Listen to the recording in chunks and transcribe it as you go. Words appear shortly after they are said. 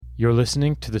You're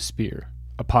listening to The Spear,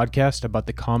 a podcast about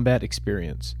the combat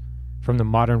experience from the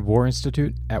Modern War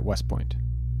Institute at West Point.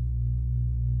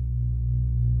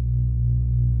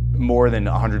 More than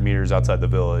 100 meters outside the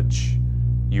village,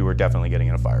 you were definitely getting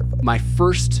in a firefight. My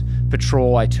first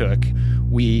patrol I took,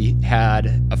 we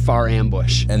had a far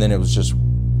ambush. And then it was just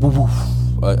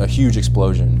a huge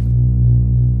explosion.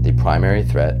 The primary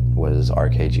threat was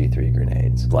RKG-3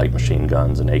 grenades. Light machine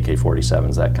guns and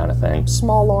AK-47s, that kind of thing.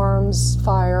 Small arms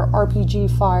fire,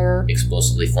 RPG fire.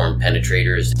 Explosively formed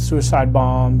penetrators. Suicide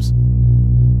bombs.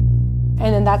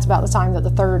 And then that's about the time that the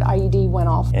third IED went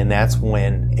off. And that's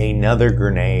when another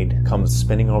grenade comes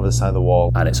spinning over the side of the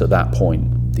wall. And it's at that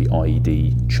point the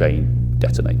IED chain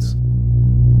detonates.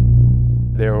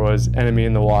 There was enemy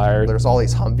in the wire. There's all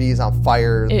these Humvees on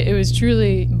fire. It was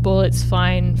truly bullets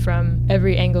flying from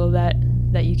every angle that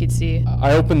you could see.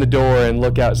 I open the door and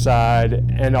look outside,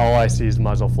 and all I see is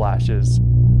muzzle flashes.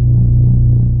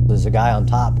 There's a guy on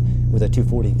top with a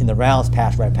 240, and the rounds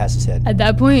passed right past his head. At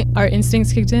that point, our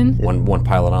instincts kicked in. One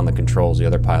pilot on the controls, the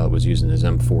other pilot was using his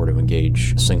M4 to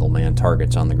engage single-man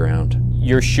targets on the ground.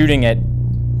 You're shooting at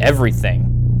everything.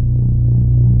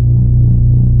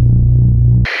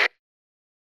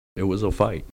 It was a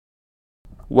fight.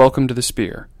 Welcome to The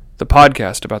Spear, the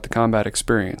podcast about the combat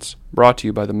experience, brought to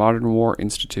you by the Modern War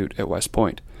Institute at West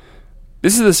Point.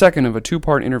 This is the second of a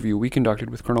two-part interview we conducted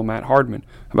with Colonel Matt Hardman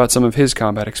about some of his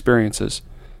combat experiences.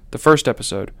 The first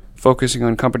episode, focusing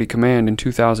on company command in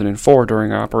 2004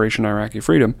 during Operation Iraqi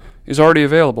Freedom, is already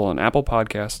available on Apple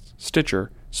Podcasts,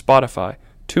 Stitcher, Spotify,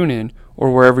 TuneIn,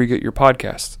 or wherever you get your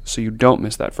podcasts, so you don't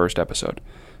miss that first episode.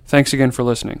 Thanks again for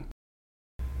listening.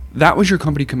 That was your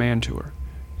company command tour.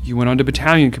 You went on to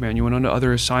battalion command, you went on to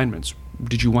other assignments.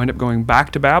 Did you wind up going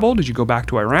back to Babel? Did you go back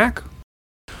to Iraq?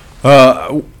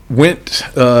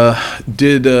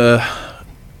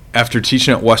 After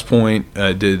teaching at West Point,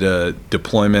 did a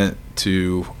deployment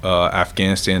to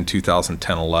Afghanistan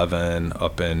 2010-11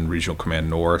 up in Regional Command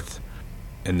North,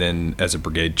 and then as a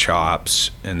brigade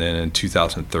CHOPS, and then in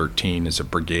 2013 as a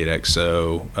brigade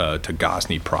XO to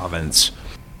Ghazni province.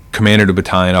 Commanded a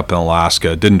battalion up in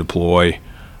Alaska, didn't deploy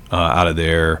out of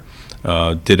there.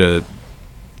 Did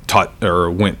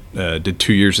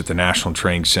 2 years at the National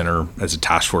Training Center as a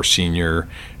task force senior,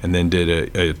 and then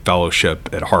did a fellowship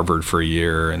at Harvard for a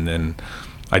year. And then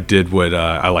I did what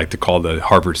I like to call the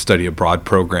Harvard Study Abroad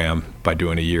program by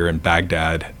doing a year in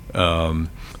Baghdad.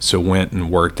 So went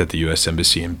and worked at the U.S.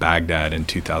 Embassy in Baghdad in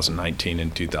 2019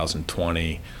 and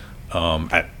 2020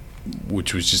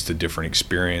 which was just a different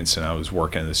experience. And I was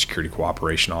working in the Security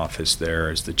Cooperation Office there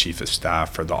as the Chief of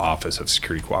Staff for the Office of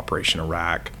Security Cooperation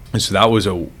Iraq. And so that was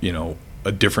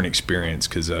a different experience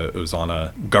because it was on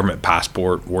a government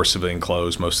passport, wore civilian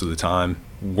clothes most of the time.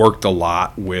 Worked a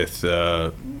lot with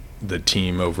the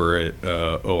team over at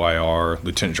OIR.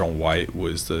 Lieutenant General White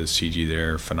was the CG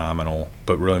there, phenomenal.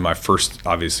 But really my first,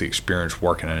 obviously, experience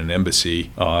working at an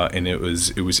embassy, and it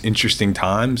was interesting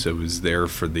times. I was there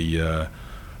for the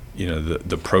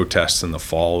protests in the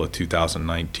fall of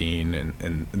 2019,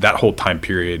 and that whole time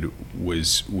period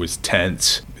was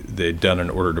tense. They'd done an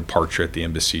order departure at the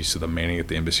embassy, so the manning at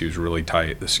the embassy was really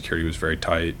tight. The security was very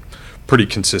tight. Pretty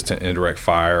consistent indirect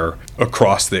fire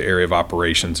across the area of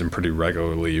operations and pretty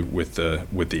regularly with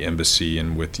the embassy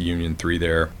and with Union 3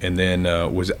 there. And then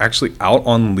was actually out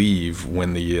on leave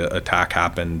when the attack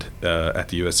happened at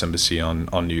the U.S. Embassy on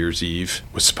New Year's Eve.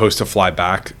 Was supposed to fly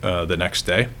back the next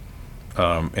day.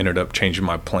 Ended up changing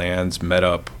my plans, met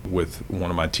up with one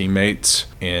of my teammates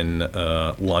in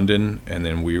London, and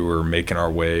then we were making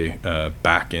our way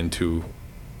back into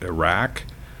Iraq.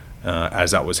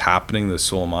 As that was happening, the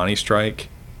Soleimani strike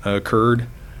occurred,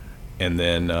 and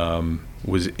then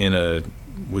was in a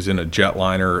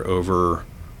jetliner over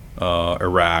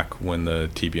Iraq when the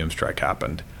TBM strike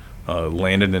happened.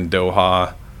 Landed in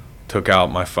Doha. Took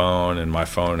out my phone, and my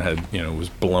phone had, was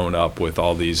blown up with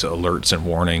all these alerts and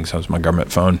warnings. That was my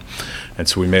government phone, and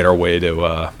so we made our way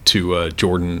to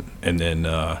Jordan, and then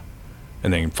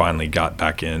finally got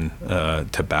back in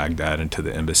to Baghdad and to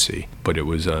the embassy. But it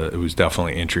was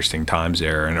definitely interesting times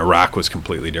there, and Iraq was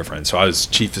completely different. So I was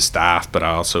chief of staff, but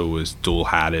I also was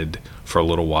dual-hatted for a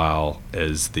little while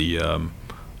as the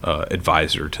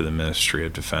advisor to the Ministry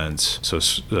of Defense. So.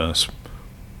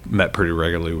 Met pretty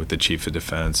regularly with the Chief of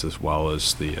Defense as well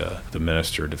as the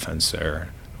Minister of Defense there.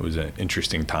 It was an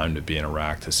interesting time to be in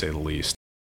Iraq, to say the least.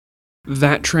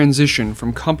 That transition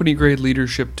from company grade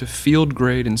leadership to field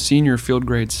grade and senior field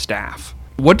grade staff.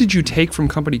 What did you take from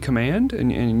company command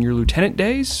in your lieutenant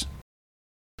days?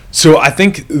 So I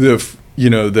think the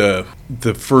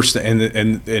the first, and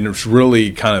it's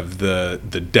really kind of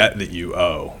the debt that you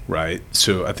owe, right?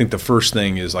 So I think the first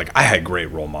thing is, like, I had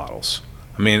great role models.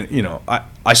 I mean,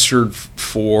 I served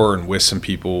for and with some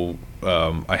people,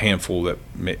 a handful that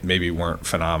maybe weren't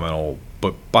phenomenal,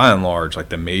 but by and large, like,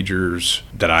 the majors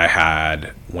that I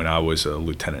had when I was a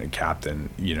lieutenant and captain,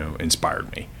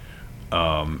 inspired me,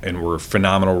 and were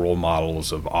phenomenal role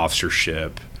models of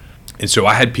officership. And so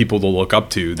I had people to look up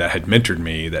to that had mentored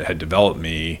me, that had developed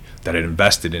me, that had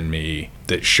invested in me,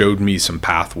 that showed me some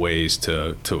pathways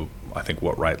to I think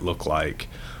what right looked like.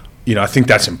 I think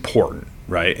that's important,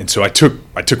 right? And so I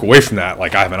took away from that,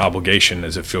 like, I have an obligation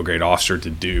as a field grade officer to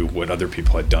do what other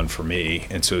people had done for me.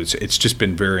 And so it's just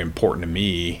been very important to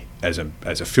me as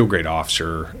a field grade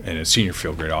officer and a senior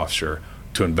field grade officer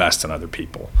to invest in other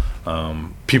people.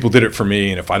 People did it for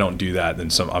me, and if I don't do that, then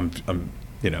I'm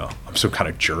some kind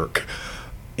of jerk.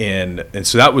 And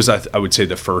so that was, I would say,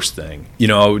 the first thing.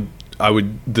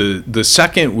 The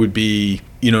second would be,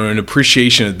 an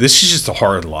appreciation of, this is just a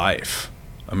hard life.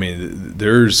 I mean,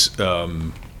 there's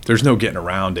no getting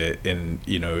around it. And,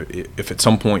 if at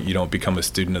some point you don't become a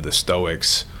student of the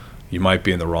Stoics, you might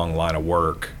be in the wrong line of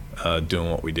work doing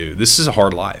what we do. This is a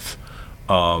hard life.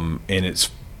 And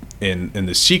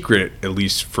the secret, at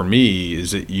least for me,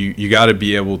 is that you got to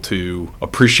be able to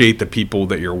appreciate the people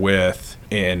that you're with,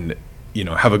 and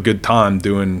have a good time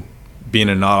being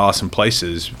in not awesome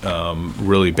places,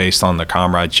 really based on the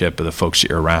comradeship of the folks that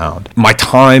you're around. My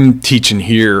time teaching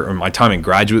here, or my time in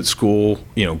graduate school,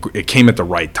 it came at the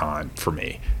right time for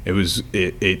me.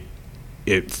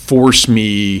 It forced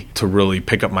me to really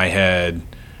pick up my head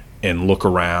and look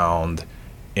around,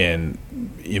 and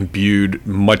imbued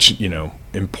much,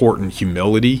 important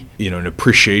humility, an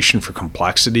appreciation for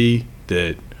complexity,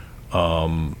 that,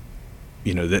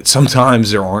 that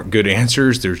sometimes there aren't good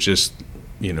answers. There's just,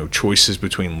 choices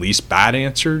between least bad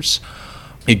answers.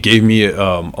 It gave me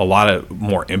a lot of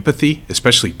more empathy,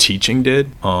 especially teaching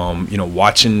did.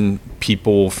 Watching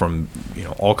people from,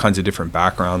 all kinds of different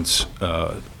backgrounds,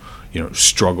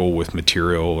 struggle with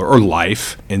material or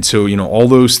life. And so, all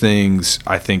those things,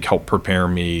 I think, help prepare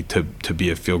me to be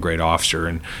a field grade officer.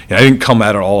 And I didn't come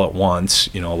at it all at once.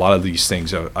 A lot of these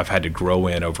things I've had to grow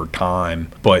in over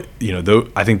time. But,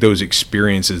 I think those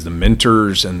experiences, the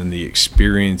mentors, and then the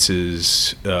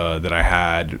experiences that I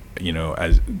had,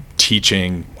 as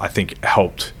teaching, I think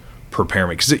helped prepare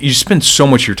me. Because you spend so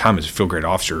much of your time as a field grade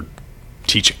officer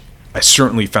teaching. I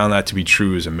certainly found that to be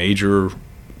true as a major,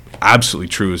 absolutely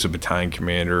true as a battalion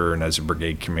commander and as a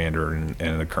brigade commander, and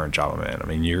the current job I'm in. I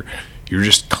mean, you're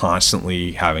just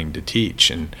constantly having to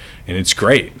teach, and it's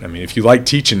great. I mean, if you like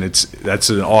teaching, that's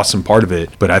an awesome part of it.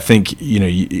 But I think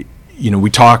we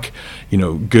talk,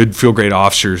 good field grade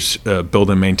officers build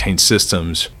and maintain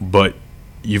systems, but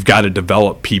you've got to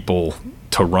develop people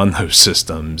to run those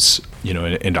systems,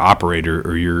 and to operate,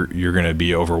 or you're going to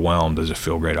be overwhelmed as a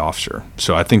field grade officer.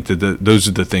 So I think that those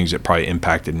are the things that probably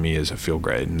impacted me as a field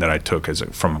grade, and that I took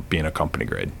from being a company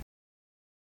grade.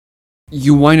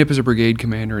 You wind up as a brigade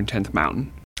commander in 10th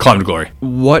Mountain. Climb to glory.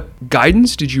 What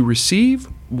guidance did you receive?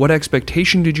 What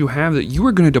expectation did you have that you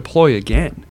were going to deploy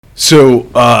again? So,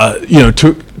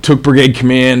 took brigade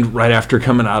command right after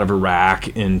coming out of Iraq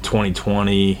in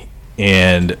 2020.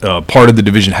 And part of the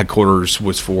division headquarters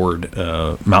was forward.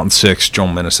 Mountain 6,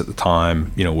 General Menace at the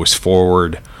time, was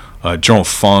forward. General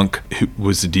Funk, who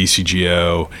was the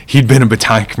DCGO, he'd been a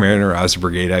battalion commander. I was a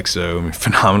brigade XO,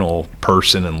 phenomenal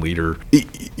person and leader.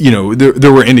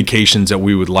 There were indications that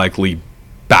we would likely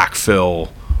backfill,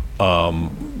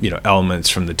 elements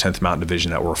from the 10th Mountain Division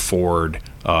that were forward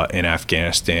in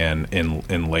Afghanistan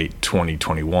in late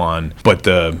 2021. But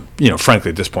frankly,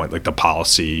 at this point, like, the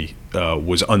policy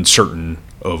was uncertain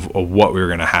of what we were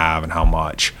going to have and how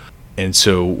much. And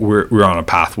so we're on a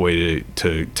pathway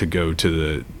to go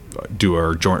to do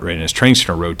our Joint Readiness Training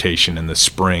Center rotation in the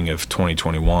spring of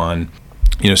 2021.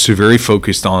 So very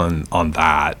focused on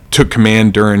that. Took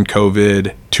command during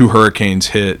COVID. 2 hurricanes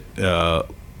hit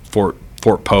Fort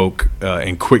Polk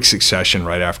in quick succession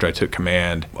right after I took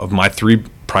command. Of my 3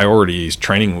 priorities,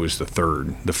 training was the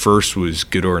third. The first was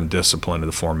good order and discipline of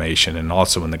the formation, and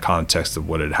also in the context of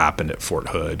what had happened at Fort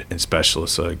Hood and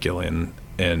Specialist Gillian,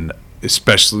 and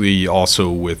especially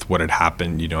also with what had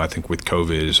happened, I think with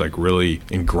COVID, is like really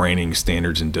ingraining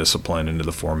standards and discipline into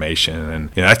the formation.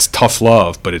 And that's tough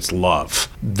love, but it's love.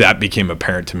 That became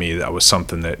apparent to me. That was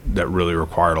something that really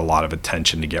required a lot of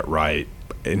attention to get right.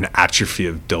 An atrophy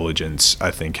of diligence,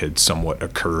 I think, had somewhat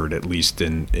occurred, at least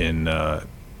in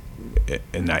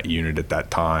that unit at that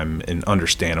time, and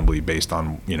understandably based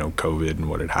on COVID and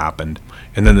what had happened.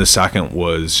 And then the second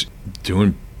was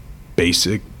doing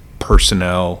basic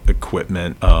personnel,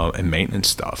 equipment, and maintenance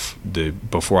stuff.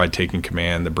 Before I'd taken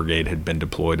command, the brigade had been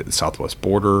deployed at the southwest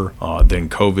border. Then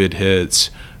COVID hits,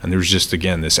 and there's just,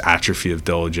 again, this atrophy of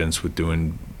diligence with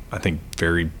doing, I think,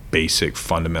 very basic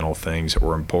fundamental things that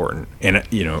were important. And,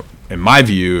 in my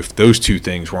view, if those two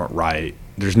things weren't right,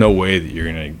 there's no way that you're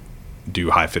going to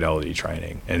do high fidelity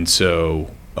training. And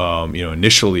so,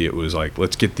 initially it was like,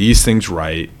 let's get these things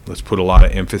right. Let's put a lot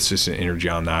of emphasis and energy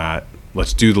on that.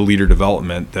 Let's do the leader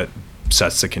development that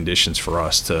sets the conditions for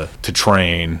us to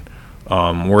train.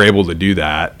 We're able to do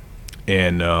that.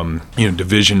 And,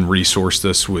 Division resourced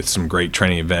us with some great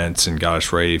training events and got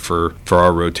us ready for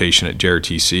our rotation at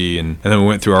JRTC. And then we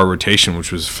went through our rotation,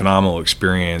 which was a phenomenal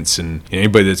experience. And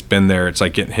anybody that's been there, it's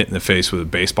like getting hit in the face with a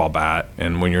baseball bat.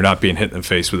 And when you're not being hit in the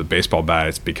face with a baseball bat,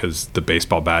 it's because the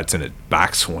baseball bat's in its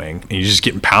backswing. And you're just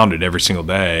getting pounded every single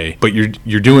day. But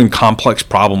you're doing complex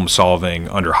problem solving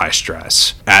under high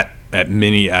stress at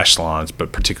many echelons,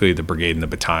 but particularly the brigade and the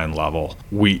battalion level.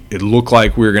 It looked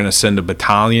like we were going to send a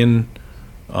battalion,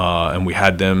 and we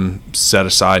had them set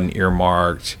aside and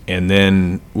earmarked. And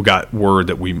then we got word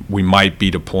that we might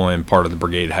be deploying part of the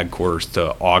brigade headquarters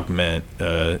to augment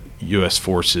U.S.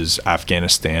 forces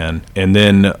Afghanistan. And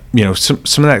then, some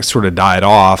of that sort of died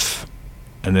off,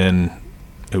 and then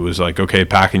it was like, okay,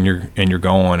 pack and you're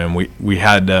going. And we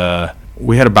had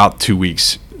about 2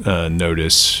 weeks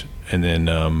notice. And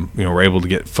then, we're able to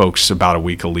get folks about a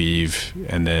week of leave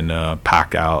and then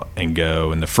pack out and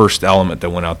go. And the first element that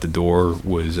went out the door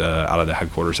was out of the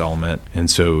headquarters element. And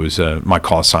so it was, my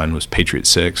call sign was Patriot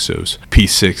 6. So it was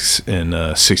P6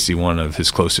 and 61 of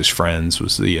his closest friends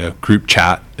was the group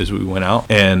chat as we went out.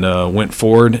 And went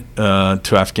forward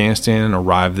to Afghanistan,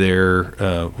 arrived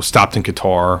there, stopped in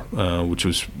Qatar, which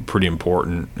was pretty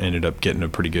important. Ended up getting a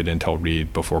pretty good intel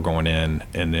read before going in.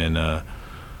 And then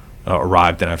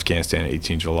arrived in Afghanistan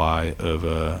 18 July of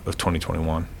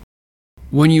 2021.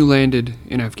 When you landed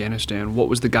in Afghanistan, what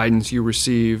was the guidance you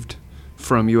received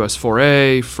from US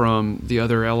 4A, from the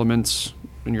other elements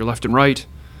in your left and right?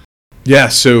 Yeah,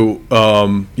 so,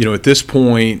 at this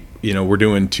point, we're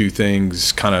doing two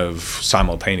things kind of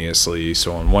simultaneously.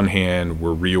 So on one hand,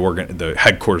 the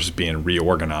headquarters is being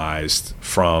reorganized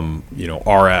from,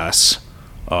 RS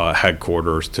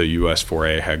headquarters to US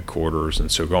 4A headquarters.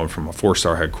 And so going from a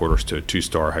 4-star headquarters to a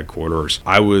 2-star headquarters,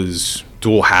 I was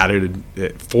dual-hatted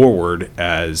forward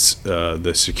as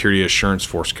the Security Assurance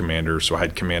Force commander. So I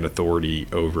had command authority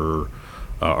over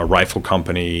a rifle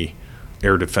company,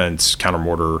 air defense,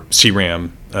 countermortar,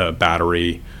 CRAM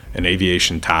battery, an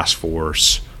aviation task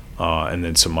force, and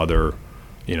then some other,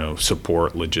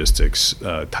 support logistics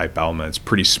type elements,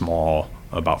 pretty small,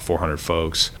 about 400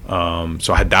 folks.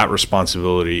 So I had that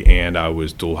responsibility, and I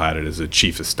was dual-hatted as a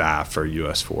chief of staff for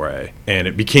US 4A. And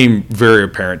it became very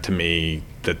apparent to me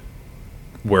that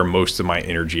where most of my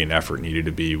energy and effort needed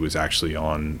to be was actually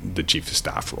on the chief of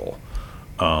staff role.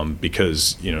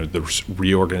 Because, the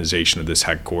reorganization of this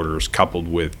headquarters coupled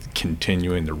with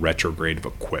continuing the retrograde of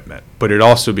equipment. But it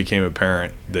also became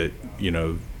apparent that,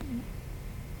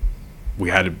 we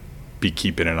had to be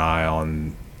keeping an eye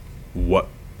on what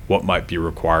might be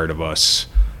required of us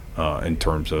in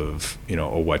terms of,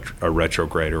 a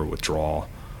retrograde or withdrawal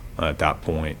at that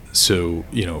point. So,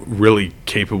 really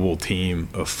capable team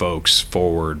of folks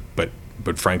forward, but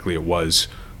frankly, it was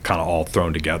kind of all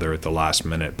thrown together at the last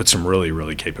minute, but some really,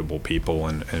 really capable people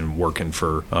and working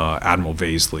for Admiral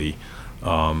Vaisley,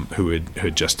 who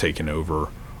had just taken over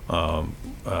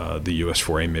the US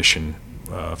 4A mission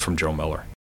from Joe Miller.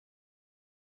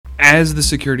 As the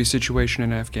security situation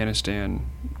in Afghanistan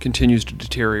continues to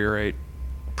deteriorate,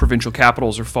 provincial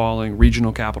capitals are falling,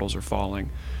 regional capitals are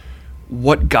falling,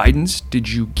 what guidance did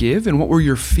you give and what were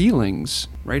your feelings,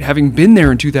 right? Having been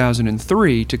there in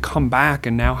 2003 to come back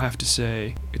and now have to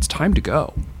say, it's time to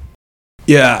go.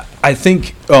 Yeah, I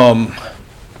think, the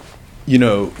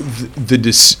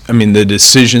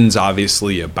decisions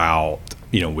obviously about,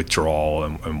 withdrawal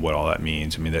and what all that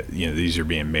means. These are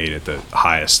being made at the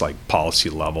highest policy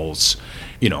levels.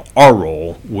 Our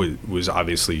role was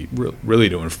obviously really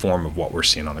to inform of what we're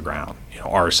seeing on the ground,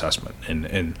 our assessment.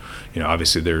 And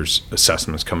obviously there's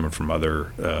assessments coming from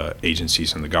other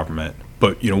agencies in the government.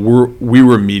 But, we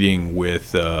were meeting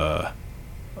with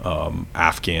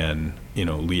Afghan,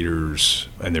 leaders,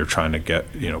 and they're trying to get,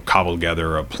 cobble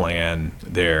together a plan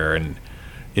there. And,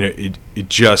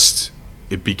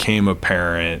 it became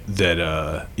apparent that,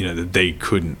 that they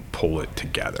couldn't pull it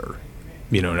together.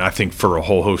 And I think for a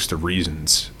whole host of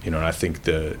reasons, and I think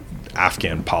the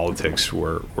Afghan politics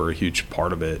were a huge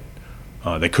part of it.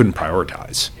 They couldn't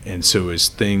prioritize. And so as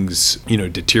things,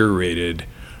 deteriorated,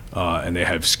 and they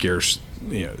have scarce,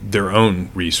 their own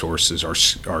resources are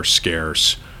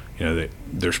scarce.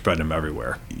 They're spreading them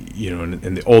everywhere.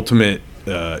 And the ultimate,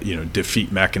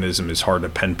 defeat mechanism is hard to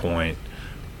pinpoint,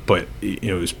 but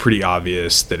it was pretty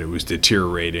obvious that it was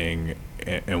deteriorating.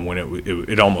 And when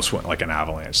it almost went like an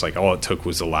avalanche. Like all it took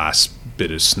was the last bit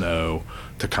of snow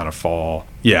to kind of fall.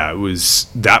 Yeah, it was,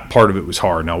 that part of it was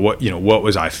hard. Now what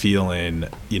was I feeling?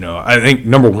 I think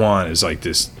number one is like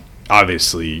this,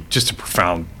 obviously just a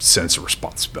profound sense of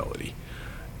responsibility.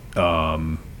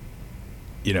 And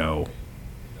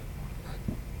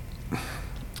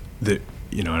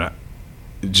I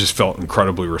just felt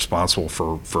incredibly responsible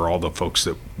for all the folks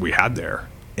that we had there.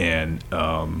 And,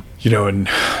 and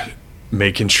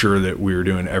making sure that we were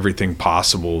doing everything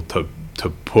possible to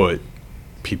put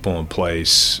people in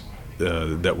place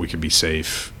that we could be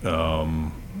safe,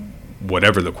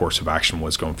 whatever the course of action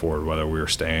was going forward, whether we were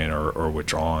staying or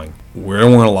withdrawing. There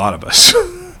weren't a lot of us,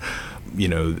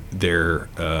 there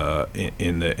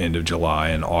in the end of July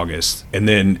and August. And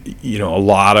then, a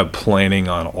lot of planning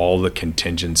on all the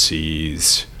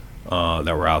contingencies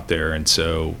that were out there. And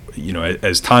so,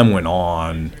 as time went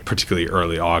on, particularly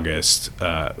early August,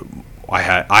 I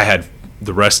had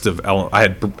the rest of I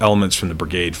had elements from the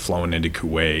brigade flowing into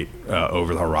Kuwait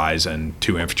over the horizon,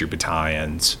 2 infantry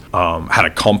battalions. Had a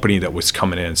company that was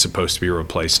coming in, supposed to be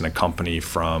replacing a company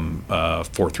from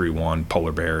 431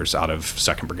 Polar Bears out of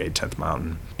 2nd Brigade, 10th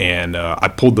Mountain. And I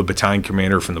pulled the battalion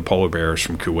commander from the Polar Bears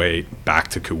from Kuwait back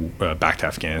to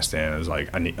Afghanistan. I was like,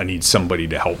 I need somebody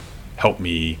to help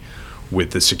me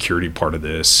with the security part of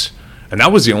this. And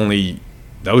that was the only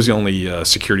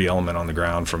security element on the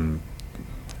ground from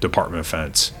Department of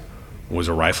Defense, was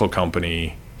a rifle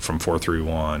company from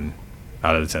 431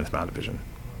 out of the 10th Mountain Division.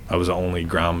 I was the only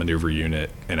ground maneuver unit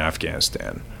in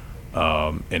Afghanistan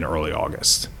in early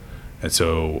August. And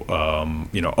so,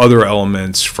 other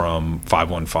elements from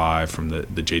 515 from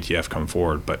the JTF come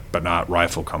forward, but not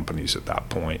rifle companies at that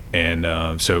point.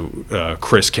 And so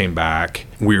Chris came back.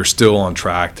 We were still on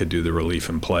track to do the relief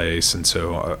in place. And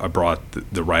so I brought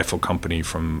the rifle company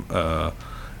from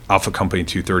Alpha Company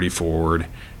 230 forward.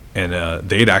 And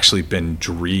they had actually been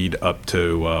dreed up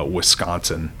to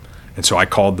Wisconsin. And so I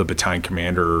called the battalion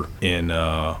commander in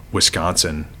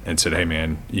Wisconsin and said, hey,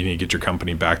 man, you need to get your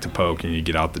company back to Polk. You need to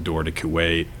get out the door to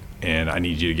Kuwait. And I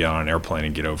need you to get on an airplane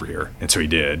and get over here. And so he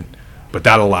did. But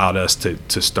that allowed us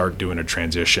to start doing a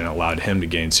transition, allowed him to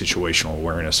gain situational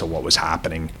awareness of what was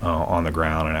happening on the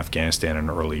ground in Afghanistan in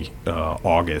early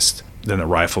August. Then the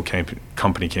rifle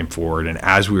company came forward. And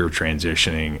as we were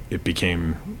transitioning, it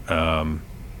became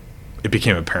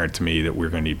apparent to me that we were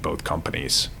going to need both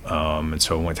companies. And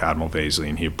so I went to Admiral Vasely,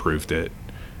 and he approved it.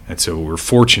 And so we were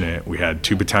fortunate. We had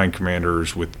 2 battalion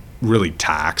commanders with really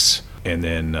TACs, and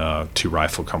then 2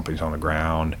 rifle companies on the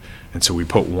ground. And so we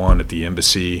put one at the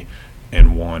embassy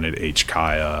and one at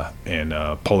HKIA. And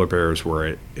Polar Bears were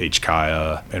at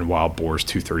HKIA, and Wild Boars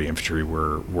 230 Infantry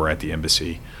were at the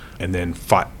embassy. And then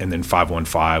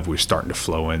 515 was starting to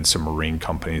flow in some Marine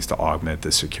companies to augment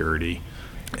the security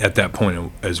at that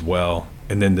point as well.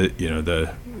 And then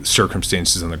the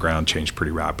circumstances on the ground changed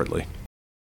pretty rapidly.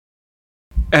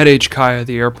 At HKIA,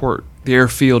 the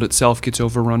airfield itself gets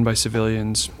overrun by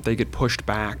civilians. They get pushed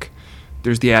back.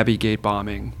 There's the Abbey Gate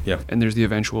bombing. Yeah. And there's the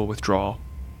eventual withdrawal.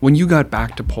 When you got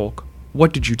back to Polk,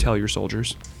 what did you tell your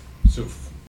soldiers? So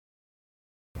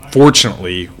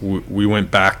fortunately, we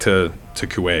went back to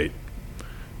Kuwait.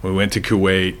 We went to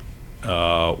Kuwait.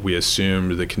 We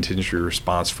assumed the contingency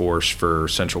response force for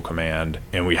Central Command,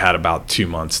 and we had about 2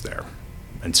 months there.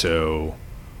 And so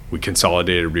we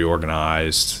consolidated,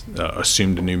 reorganized,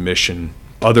 assumed a new mission.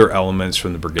 Other elements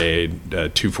from the brigade,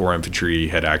 2-4 Infantry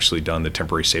had actually done the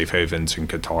temporary safe havens in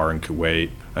Qatar and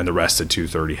Kuwait, and the rest of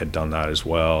 230 had done that as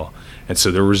well. And so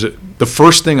there was the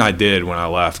first thing I did when I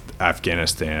left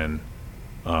Afghanistan,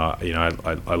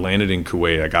 I landed in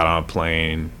Kuwait. I got on a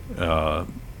plane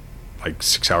like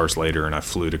 6 hours later, and I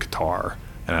flew to Qatar,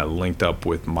 and I linked up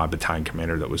with my battalion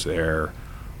commander that was there,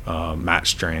 Matt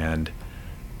Strand,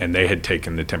 and they had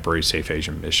taken the temporary safe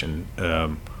haven mission.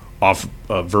 Off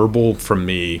verbal from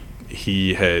me,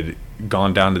 he had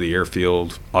gone down to the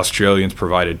airfield. Australians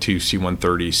provided 2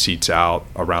 C-130 seats out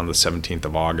around the 17th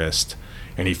of August,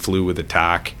 and he flew with a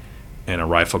TAC and a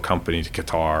rifle company to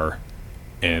Qatar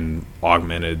and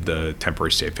augmented the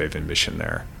temporary safe haven mission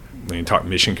there. When you talk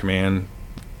mission command,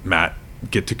 Matt,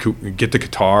 get to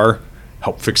Qatar,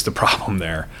 help fix the problem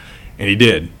there. And he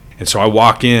did. And so I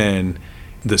walk in,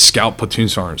 the scout platoon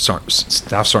sergeant,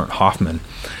 Staff Sergeant Hoffman,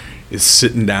 is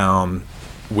sitting down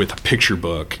with a picture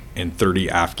book and 30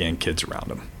 Afghan kids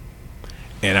around him.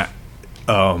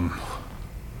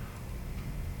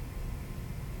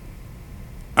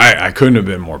 I couldn't have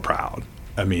been more proud.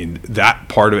 I mean, that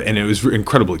part of it, and it was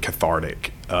incredibly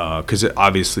cathartic, because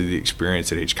obviously the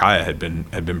experience at HKIA had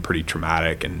been pretty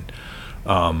traumatic, and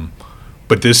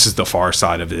but this is the far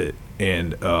side of it.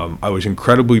 And I was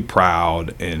incredibly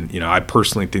proud, and I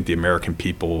personally think the American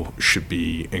people should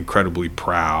be incredibly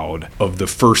proud of the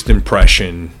first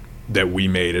impression that we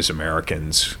made as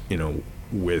Americans,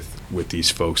 with these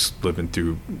folks living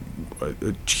through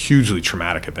a hugely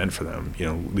traumatic event for them,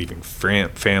 leaving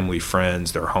family,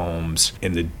 friends, their homes,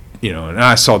 and and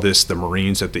I saw the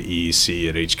Marines at the EEC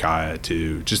at HKIA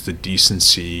too, just the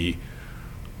decency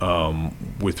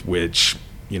with which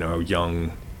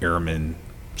young airmen,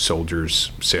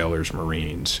 soldiers, sailors,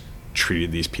 Marines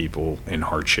treated these people in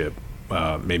hardship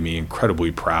made me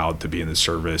incredibly proud to be in the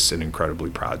service and incredibly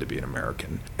proud to be an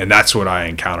American. And that's what I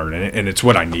encountered, and it's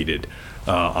what I needed,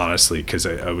 honestly, because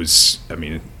I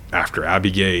mean, after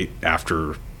Abbey,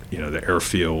 after the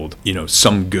airfield,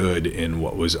 some good in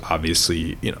what was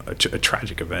obviously a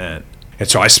tragic event. And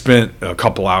so I spent a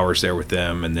couple hours there with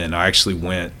them, and then I actually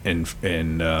went and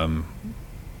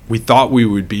we thought we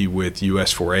would be with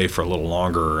US-4A for a little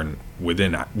longer, and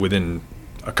within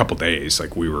a couple days,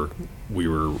 like we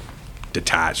were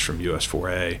detached from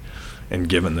US-4A and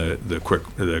given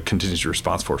the contingency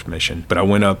response force mission. But I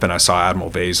went up and I saw Admiral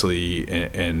Vaisley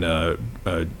and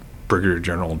Brigadier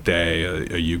General Day,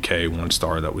 a UK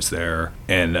 1-star that was there,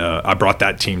 and I brought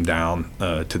that team down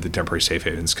to the temporary safe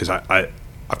havens because I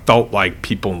felt like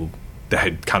people that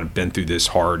had kind of been through this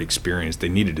hard experience, they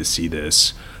needed to see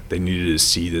this. They needed to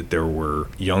see that there were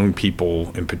young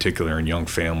people in particular and young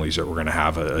families that were going to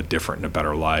have a different and a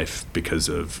better life because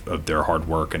of their hard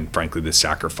work and, frankly, the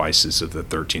sacrifices of the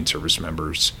 13 service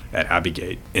members at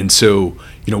Abbey. And so,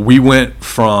 we went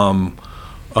from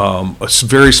a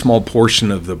very small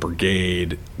portion of the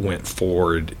brigade went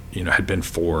forward, had been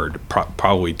forward,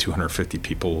 probably 250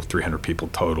 people, 300 people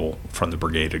total from the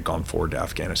brigade had gone forward to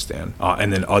Afghanistan.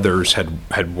 And then others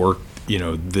had worked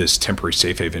this temporary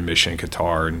safe haven mission in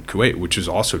Qatar and Kuwait, which was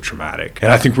also traumatic. And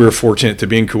I think we were fortunate to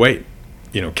be in Kuwait,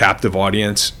 captive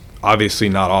audience, obviously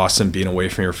not awesome being away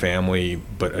from your family,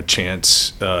 but a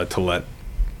chance to let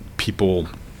people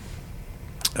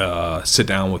sit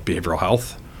down with behavioral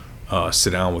health,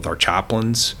 sit down with our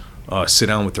chaplains, sit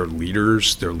down with their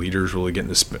leaders really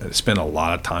getting to spend a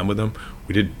lot of time with them.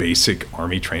 We did basic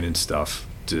Army training stuff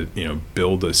to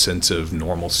build a sense of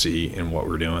normalcy in what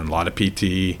we're doing. A lot of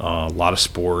PT, a lot of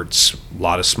sports, a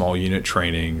lot of small unit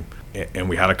training, and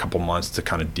we had a couple months to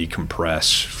kind of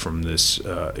decompress from this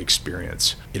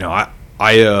experience. I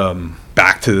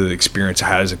back to the experience I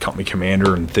had as a company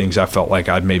commander and things I felt like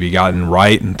I'd maybe gotten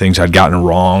right and things I'd gotten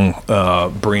wrong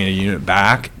bringing a unit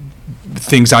back,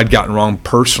 things I'd gotten wrong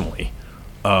personally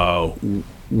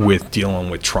with dealing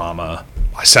with trauma.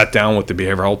 I sat down with the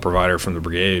behavioral health provider from the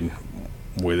brigade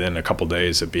within a couple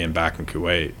days of being back in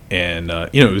Kuwait, and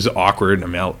it was awkward. I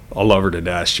mean, I love her to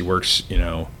death. She works,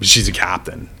 she's a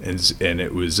captain, and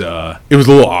it was a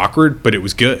little awkward, but it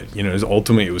was good.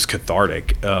 Ultimately it was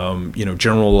cathartic.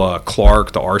 General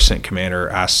Clark, the RCENT commander,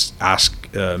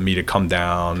 asked me to come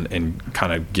down and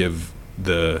kind of give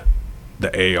the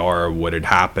AR what had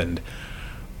happened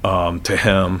to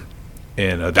him.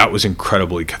 And that was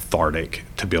incredibly cathartic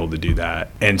to be able to do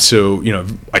that. And so,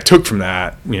 I took from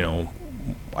that,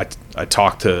 I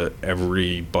talked to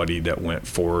everybody that went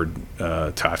forward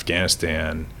to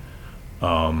Afghanistan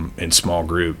in small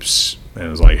groups, and it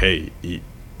was like, hey,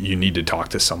 you need to talk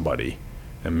to somebody.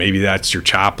 And maybe that's your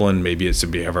chaplain, maybe it's a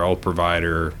behavioral health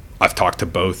provider. I've talked to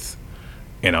both,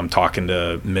 and I'm talking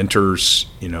to mentors,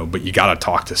 but you got to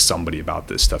talk to somebody about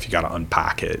this stuff. You got to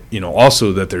unpack it.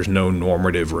 Also that there's no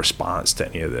normative response to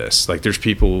any of this. Like, there's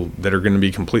people that are going to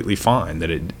be completely fine, that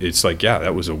it's like, yeah,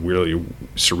 that was a really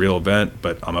surreal event,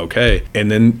 but I'm okay. And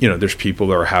then, there's people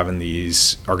that are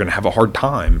going to have a hard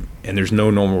time, and there's no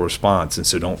normal response. And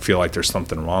so don't feel like there's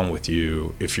something wrong with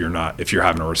you if you're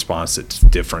having a response that's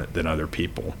different than other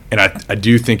people. And I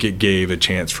do think it gave a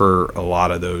chance for a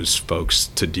lot of those folks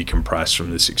to decompress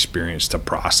from this experience, to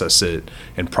process it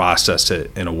in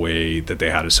a way that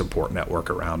they had a support network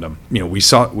around them. We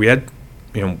had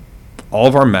all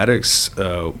of our medics,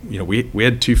 we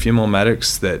had 2 female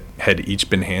medics that had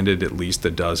each been handed at least a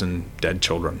dozen dead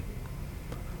children.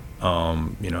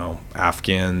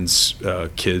 Afghans,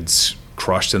 kids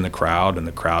crushed in the crowd, and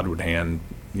the crowd would hand,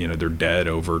 their dead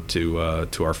over to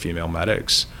our female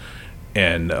medics.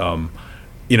 And, and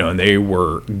they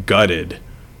were gutted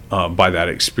by that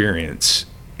experience.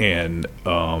 And,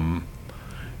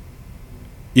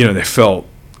 they felt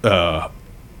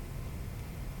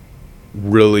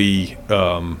really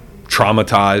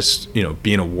traumatized,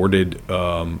 being awarded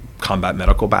combat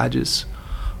medical badges.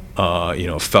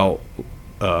 felt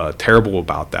terrible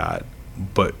about that.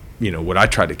 But, what I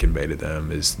tried to convey to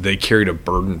them is they carried a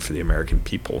burden for the American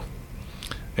people,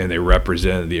 and they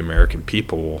represented the American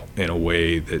people in a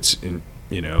way that's,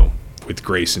 with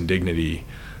grace and dignity,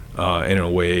 and in a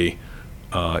way,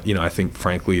 I think,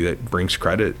 frankly, that brings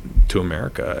credit to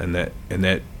America, and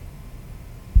that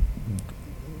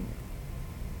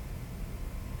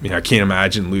I can't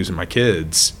imagine losing my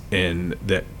kids, and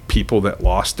that people that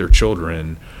lost their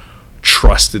children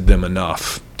trusted them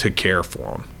enough to care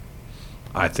for them.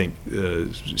 I think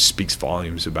speaks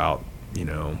volumes about,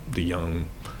 the young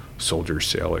soldiers,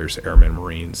 sailors, airmen,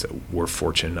 Marines that were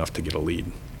fortunate enough to get a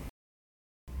lead.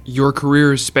 Your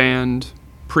career spanned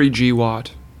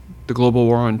pre-GWAT, the global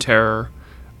war on terror,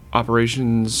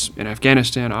 operations in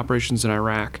Afghanistan, operations in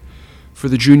Iraq. For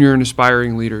the junior and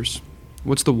aspiring leaders,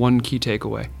 what's the one key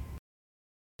takeaway?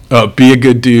 Be a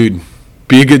good dude.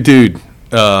 Be a good dude.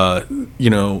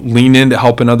 Lean into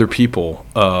helping other people.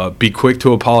 Be quick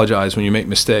to apologize when you make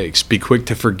mistakes. Be quick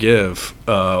to forgive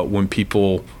when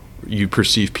you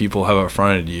perceive people have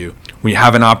affronted you. When you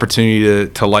have an opportunity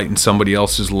to lighten somebody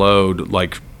else's load,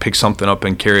 like pick something up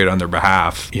and carry it on their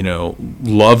behalf,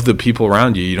 love the people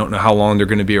around you. You don't know how long they're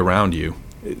going to be around you.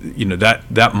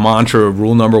 That mantra,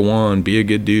 rule number one, be a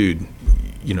good dude.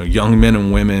 Young men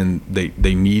and women,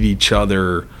 they need each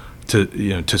other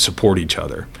to support each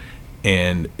other.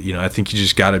 And, I think you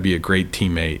just got to be a great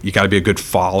teammate. You got to be a good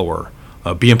follower.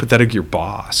 Be empathetic to your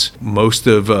boss.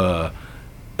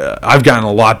 I've gotten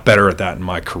a lot better at that in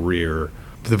my career.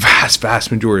 The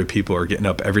vast majority of people are getting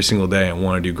up every single day and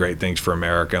want to do great things for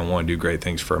America and want to do great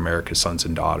things for America's sons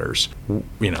and daughters.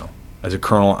 As a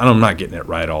colonel, I'm not getting it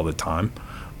right all the time.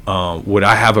 What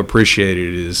I have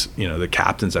appreciated is, the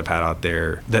captains I've had out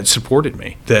there that supported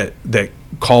me, that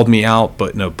called me out,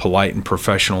 but in a polite and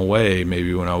professional way,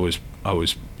 maybe when I was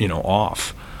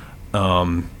off.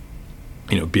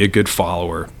 Be a good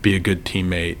follower, be a good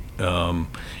teammate, and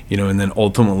then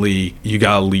ultimately you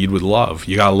got to lead with love.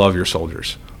 You got to love your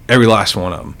soldiers, every last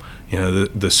one of them.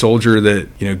 The soldier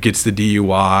that, gets the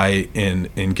DUI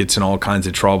and gets in all kinds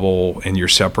of trouble and you're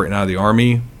separating out of the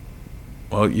Army,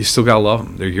 well, you still got to love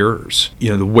them. They're yours.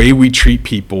 The way we treat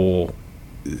people,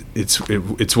 it's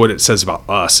what it says about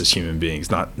us as human beings,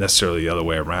 not necessarily the other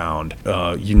way around.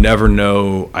 You never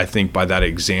know, I think, by that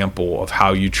example of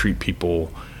how you treat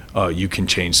people, you can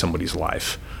change somebody's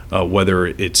life. Whether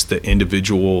it's the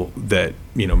individual that,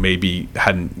 maybe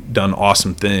hadn't done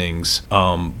awesome things,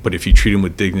 but if you treat them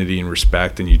with dignity and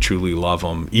respect and you truly love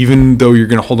them, even though you're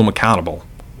going to hold them accountable,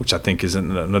 which I think is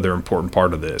another important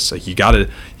part of this. Like it's got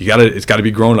to be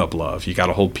grown-up love. You got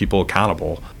to hold people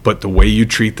accountable, but the way you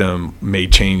treat them may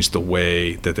change the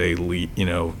way that they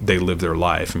live their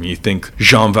life. I mean, you think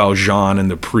Jean Valjean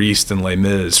and the priest and Les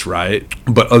Mis, right?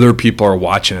 But other people are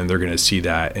watching and they're going to see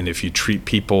that. And if you treat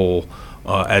people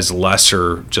as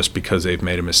lesser just because they've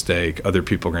made a mistake, other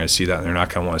people are going to see that and they're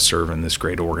not going to want to serve in this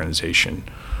great organization.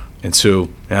 And so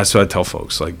that's what I tell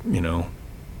folks,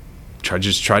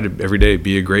 try to every day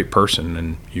be a great person,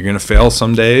 and you're going to fail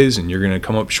some days and you're going to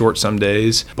come up short some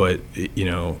days, but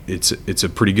it's a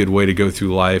pretty good way to go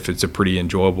through life. It's a pretty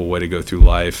enjoyable way to go through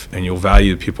life, and you'll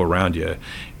value the people around you.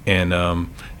 And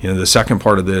the second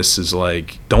part of this is don't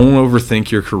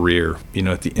overthink your career.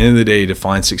 At the end of the day,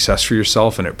 define success for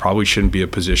yourself, and it probably shouldn't be a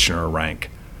position or a rank.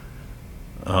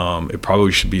 It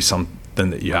probably should be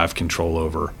something that you have control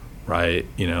over. Right.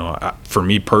 For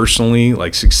me personally,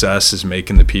 success is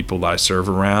making the people that I serve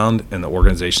around and the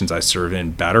organizations I serve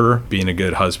in better, being a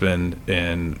good husband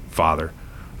and father.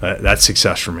 That's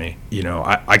success for me.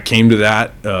 I came to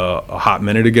that a hot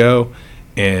minute ago,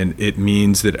 and it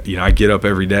means that, I get up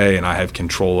every day and I have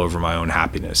control over my own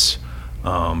happiness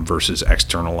versus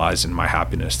externalizing my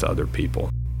happiness to other people.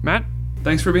 Matt,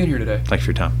 thanks for being here today. Thanks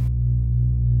for your time.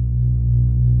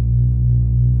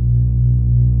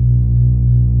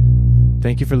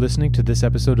 Thank you for listening to this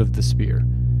episode of The Spear.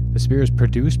 The Spear is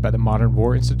produced by the Modern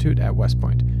War Institute at West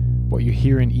Point. What you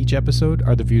hear in each episode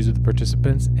are the views of the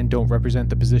participants and don't represent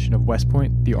the position of West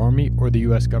Point, the Army, or the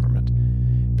U.S. government.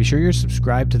 Be sure you're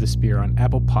subscribed to The Spear on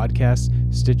Apple Podcasts,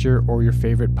 Stitcher, or your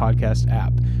favorite podcast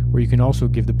app, where you can also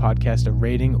give the podcast a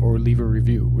rating or leave a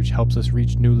review, which helps us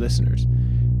reach new listeners.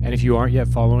 And if you aren't yet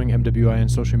following MWI on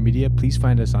social media, please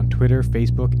find us on Twitter,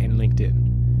 Facebook, and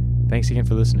LinkedIn. Thanks again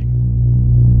for listening.